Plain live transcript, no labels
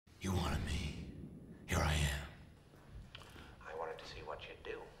You wanted me. Here I am. I wanted to see what you'd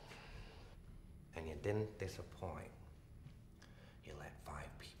do. And you didn't disappoint. You let 5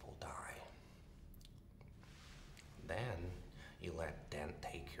 people die. Then you let Dent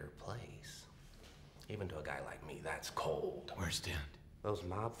take your place. Even to a guy like me, that's cold. Where's Dent? Those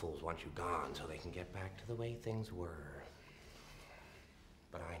mob fools want you gone so they can get back to the way things were.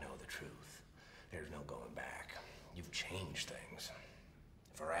 But I know the truth. There's no going back. You've changed things.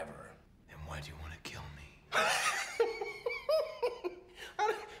 Forever. And why do you want to kill me?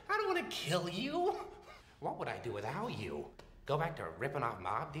 I don't want to kill you. What would I do without you? Go back to ripping off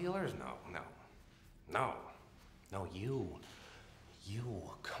mob dealers? No, you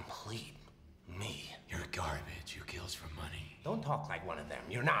complete me. You're garbage. You kills for money. Don't talk like one of them.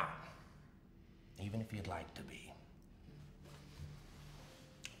 You're not. Even if you'd like to be.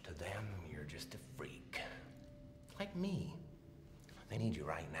 To them, you're just a freak. Like me. They need you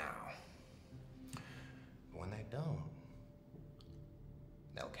right now. When they don't,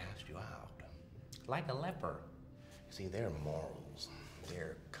 they'll cast you out. Like a leper. You see, their morals,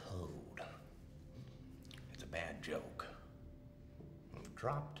 their code. It's a bad joke.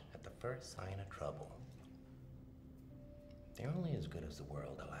 Dropped at the first sign of trouble. They're only as good as the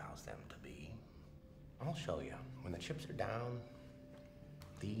world allows them to be. I'll show you. When the chips are down,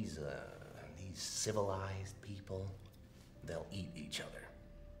 these civilized people, they'll eat each other.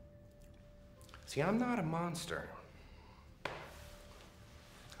 See, I'm not a monster.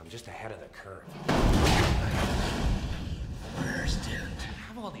 I'm just ahead of the curve. Where's Dent? You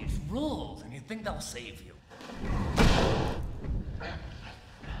have all these rules, and you think they'll save you.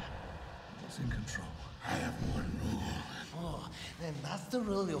 He's in control. I have one rule. Oh, then that's the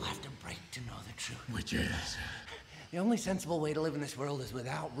rule you'll have to break to know the truth. Which is? The only sensible way to live in this world is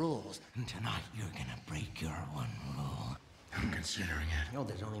without rules. And tonight, you're gonna break your one rule. I'm considering it. No,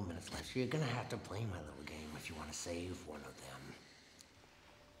 there's only minutes left, so you're gonna have to play my little game if you want to save one of them.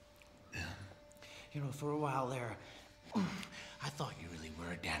 Yeah? You know, for a while there, I thought you really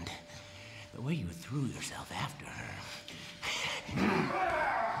were, Dent. The way you threw yourself after her.